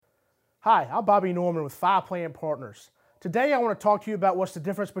Hi, I'm Bobby Norman with Five Plan Partners. Today I want to talk to you about what's the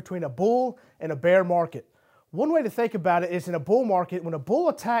difference between a bull and a bear market. One way to think about it is in a bull market, when a bull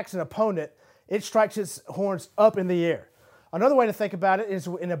attacks an opponent, it strikes its horns up in the air. Another way to think about it is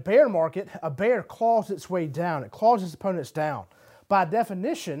in a bear market, a bear claws its way down. It claws its opponents down. By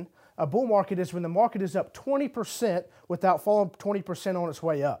definition, a bull market is when the market is up 20% without falling 20% on its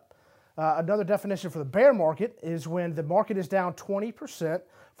way up. Another definition for the bear market is when the market is down 20%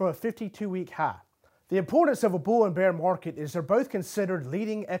 from a 52-week high. The importance of a bull and bear market is they're both considered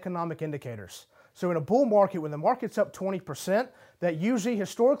leading economic indicators. So in a bull market, when the market's up 20%, that usually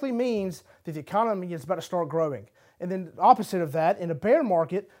historically means that the economy is about to start growing. And then the opposite of that, in a bear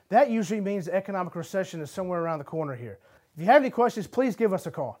market, that usually means the economic recession is somewhere around the corner here. If you have any questions, please give us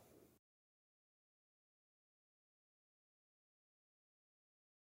a call.